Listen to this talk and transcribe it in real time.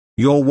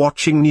You're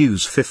watching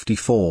News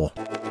 54.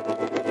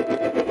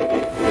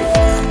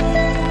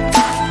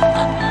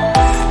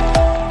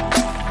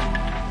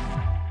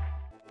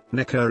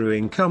 Nakuru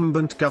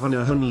incumbent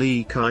Governor Hon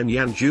Lee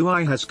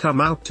Kinyanjui has come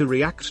out to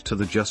react to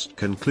the just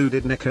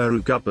concluded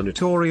Nakuru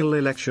gubernatorial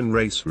election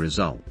race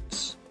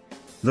results.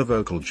 The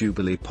vocal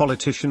Jubilee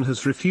politician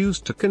has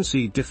refused to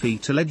concede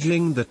defeat,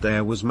 alleging that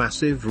there was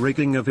massive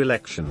rigging of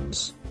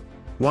elections.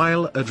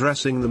 While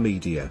addressing the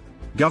media,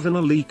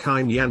 Governor Lee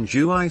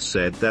Kinyanjui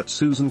said that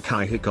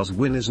𝗔𝗕𝗢𝗪𝗧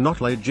win is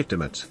not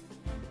legitimate.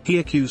 He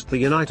accused the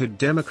United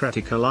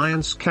Democratic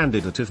Alliance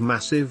candidate of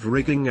massive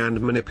rigging and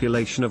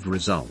manipulation of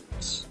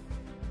results.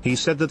 He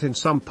said that in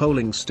some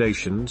polling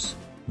stations,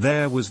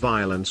 there was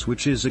violence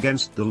which is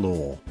against the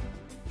law.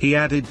 He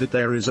added that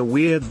there is a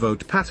weird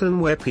vote pattern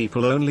where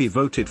people only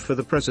voted for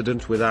the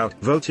president without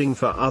voting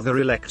for other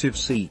elective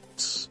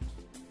seats.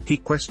 He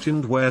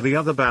questioned where the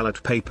other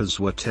ballot papers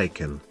were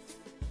taken.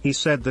 He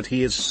said that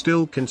he is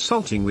still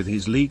consulting with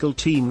his legal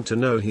team to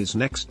know his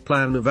next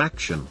plan of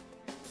action.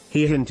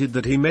 He hinted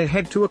that he may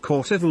head to a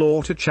court of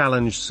law to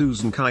challenge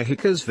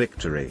𝗔𝗕𝗢𝗪𝗧's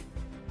victory.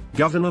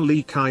 Governor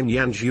Lee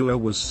Kinyanjui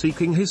was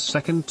seeking his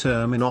second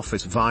term in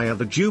office via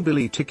the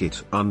Jubilee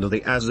ticket under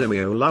the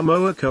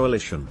𝗔𝗕𝗢𝗪𝗧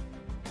coalition.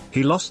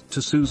 He lost to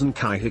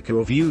𝗔𝗕𝗢𝗪𝗧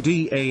of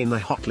UDA in the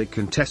hotly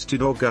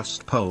contested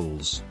August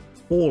polls.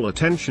 All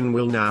attention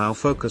will now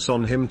focus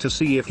on him to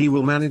see if he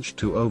will manage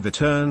to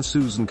overturn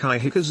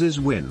𝗔𝗕𝗢𝗪𝗧's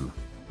win.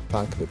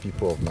 Thank the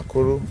people of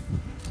Nakuru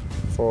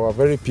for a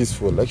very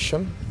peaceful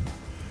election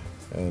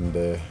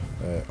and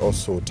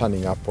also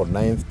turning up on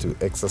 9th to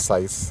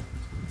exercise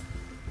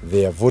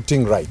their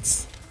voting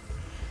rights.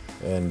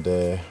 And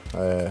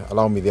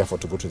allow me therefore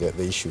to go to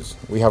the issues.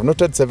 We have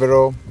noted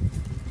several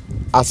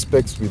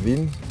aspects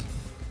within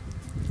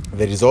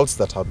the results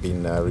that have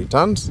been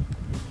returned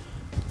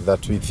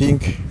that we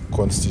think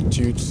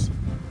constitute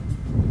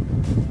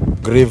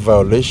grave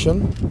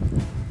violation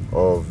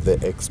of the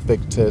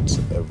expected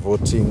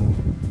voting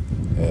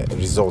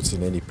results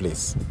in any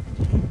place.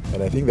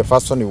 And I think the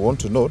first one we want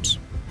to note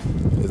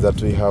is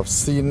that we have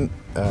seen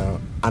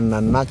an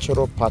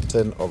unnatural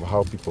pattern of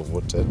how people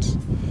voted.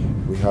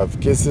 We have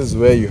cases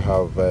where you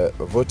have a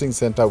voting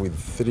center with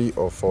 3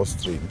 or 4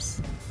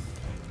 streams,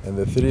 and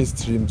the 3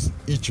 streams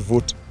each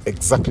vote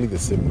exactly the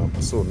same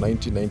number, so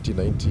 90, 90,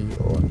 90,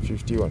 or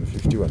 150,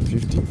 150,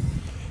 150.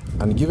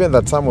 And given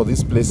that some of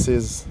these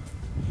places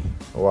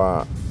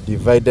were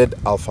divided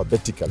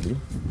alphabetically,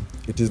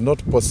 it is not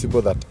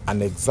possible that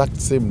an exact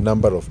same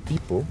number of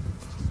people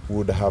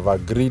would have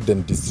agreed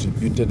and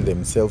distributed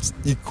themselves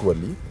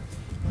equally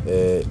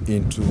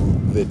into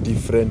the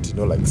different,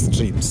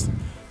 streams.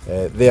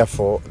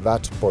 Therefore,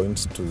 that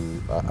points to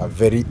a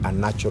very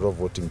unnatural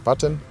voting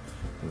pattern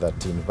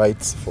that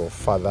invites for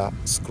further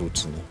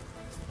scrutiny.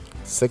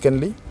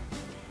 Secondly,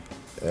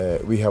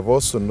 we have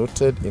also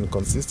noted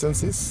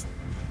inconsistencies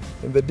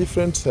in the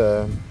different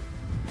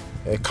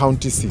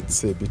county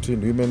seats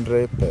between women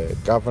rep,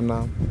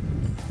 governor,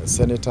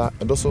 senator,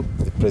 and also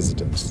the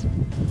president,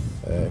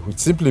 which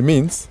simply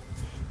means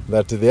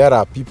that there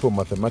are people,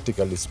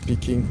 mathematically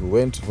speaking, who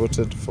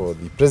voted for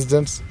the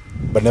president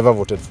but never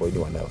voted for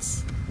anyone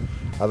else.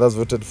 Others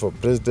voted for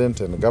president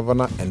and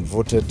governor and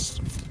voted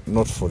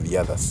not for the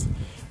others.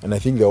 And I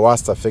think the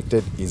worst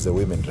affected is the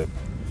women rep.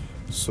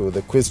 So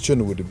the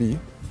question would be,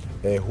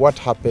 what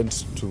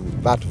happens to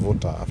that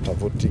voter after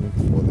voting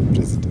for the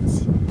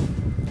presidency?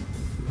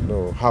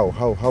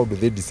 How do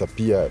they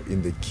disappear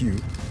in the queue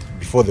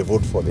before they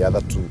vote for the other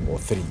 2 or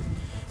 3?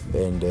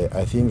 And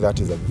I think that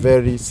is a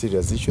very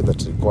serious issue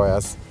that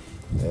requires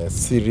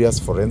serious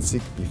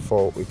forensic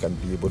before we can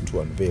be able to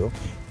unveil.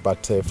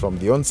 But from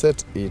the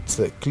onset,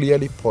 it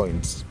clearly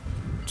points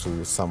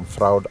to some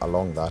fraud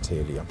along that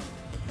area.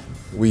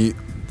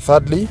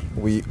 Thirdly,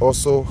 we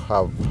also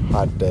have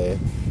had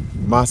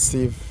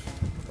massive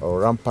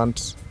or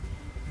rampant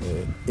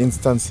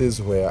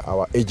instances where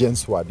our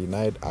agents were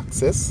denied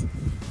access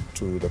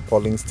to the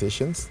polling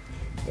stations,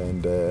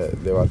 and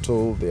they were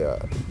told their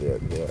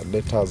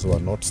letters were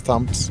not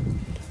stamped,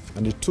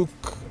 and it took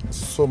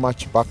so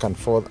much back and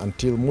forth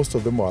until most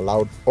of them were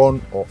allowed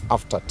on or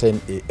after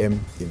 10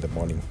 a.m. in the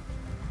morning.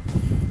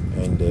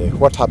 And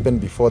what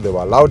happened before they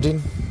were allowed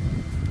in,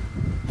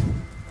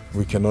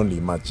 we can only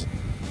imagine.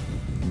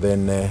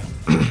 Then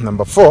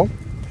number 4,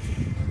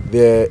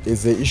 there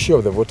is the issue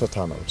of the voter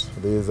turnout.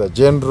 There is a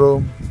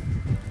general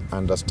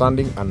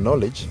understanding and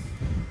knowledge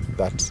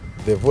that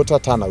the voter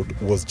turnout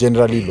was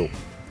generally low.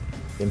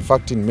 In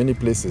fact, in many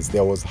places,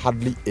 there was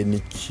hardly any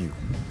queue.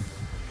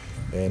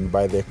 And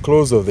by the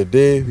close of the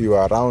day, we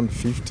were around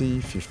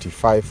 50,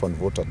 55 on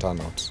voter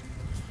turnout.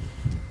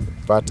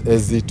 But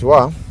as it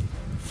were,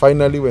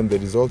 finally, when the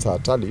results are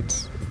tallied,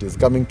 it is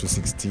coming to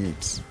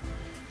 68.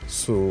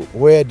 So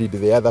where did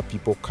the other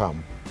people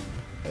come?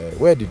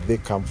 Where did they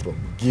come from,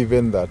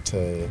 given that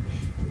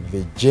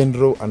the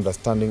general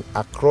understanding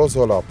across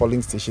all our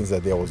polling stations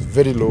that there was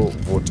very low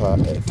voter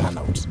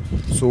turnout?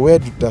 So where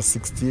does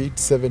 68,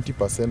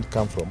 70%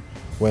 come from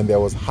when there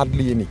was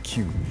hardly any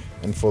queue?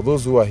 And for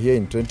those who are here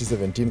in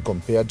 2017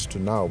 compared to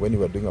now when we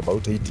were doing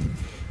about 80,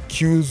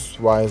 queues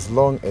were as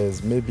long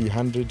as maybe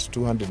 100,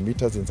 200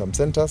 meters in some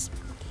centers.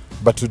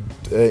 But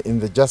in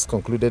the just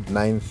concluded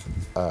 9th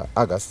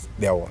August,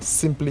 there was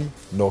simply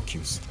no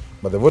queues.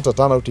 But the voter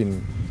turnout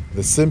in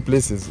the same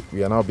places,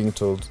 we are now being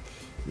told,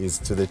 is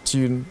to the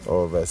tune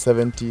of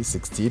 70,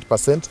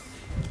 68%.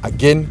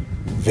 Again,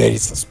 very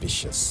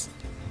suspicious.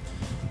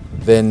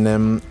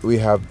 Then we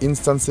have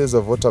instances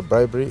of voter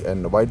bribery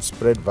and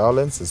widespread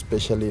violence,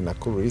 especially in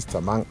Nakuru East,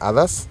 among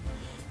others.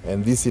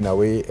 And this, in a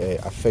way,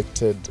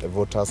 affected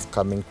voters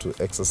coming to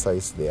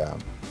exercise their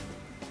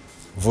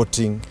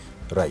voting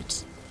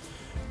right.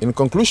 In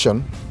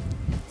conclusion,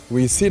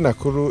 we see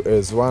Nakuru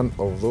as one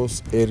of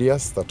those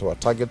areas that were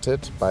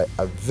targeted by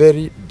a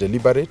very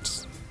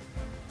deliberate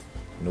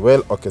and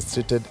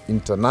well-orchestrated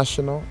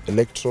international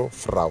electoral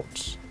fraud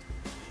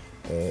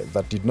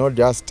that did not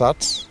just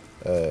start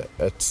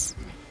at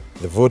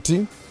the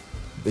voting.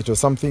 It was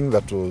something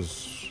that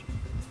was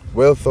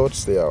well thought.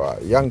 There were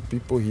young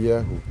people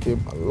here who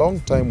came a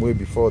long time way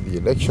before the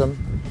election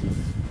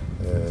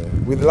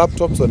with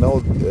laptops and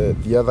all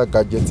the other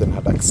gadgets and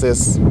had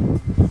access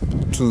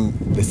to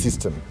the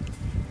system.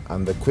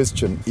 And the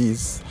question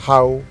is,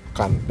 how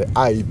can the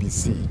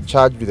IEBC,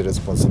 charged with the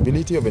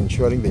responsibility of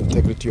ensuring the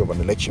integrity of an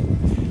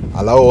election,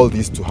 allow all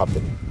this to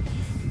happen?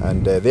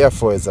 And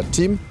therefore, as a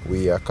team,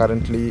 we are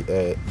currently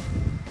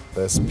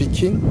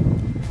speaking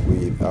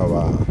with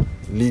our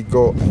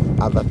legal and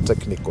other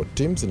technical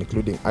teams,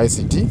 including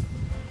ICT,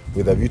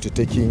 with a view to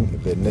taking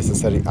the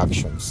necessary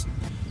actions.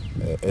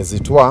 As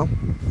it were,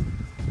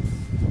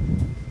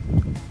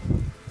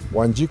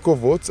 Wanjiku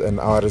votes,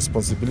 and our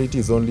responsibility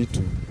is only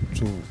to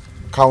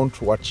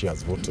count what she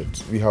has voted.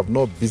 We have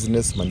no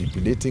business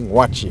manipulating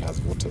what she has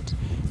voted.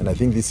 And I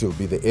think this will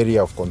be the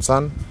area of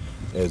concern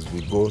as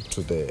we go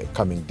to the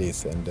coming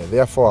days. And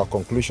therefore, our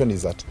conclusion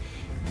is that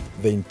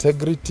the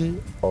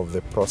integrity of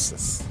the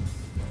process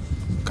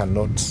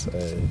cannot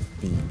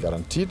be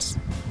guaranteed,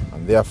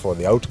 and therefore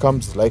the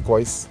outcomes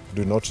likewise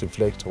do not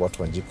reflect what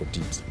Wanjiku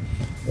did.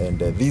 And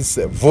this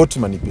vote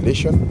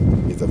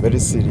manipulation is a very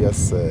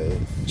serious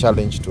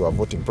challenge to our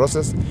voting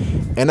process,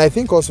 and I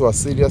think also a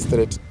serious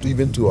threat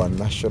even to our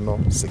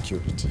national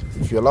security.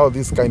 If you allow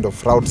this kind of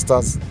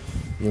fraudsters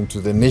into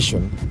the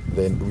nation,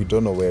 then we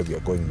don't know where we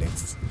are going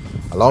next.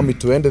 Allow me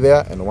to end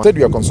there, and instead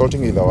we are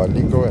consulting with our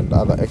legal and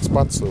other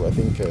experts, so I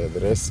think the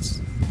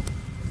rest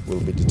will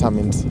be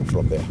determined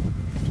from there.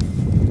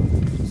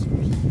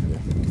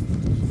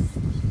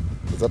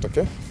 Is that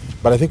okay?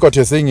 But I think what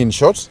you're saying in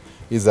short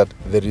is that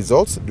the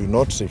results do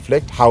not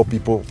reflect how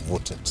people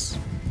voted.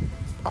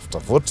 After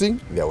voting,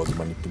 there was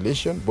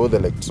manipulation, both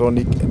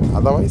electronic and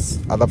otherwise,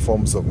 other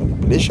forms of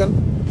manipulation.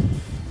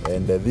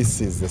 And this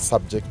is the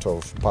subject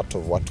of part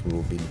of what we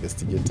will be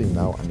investigating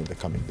now and in the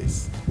coming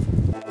days.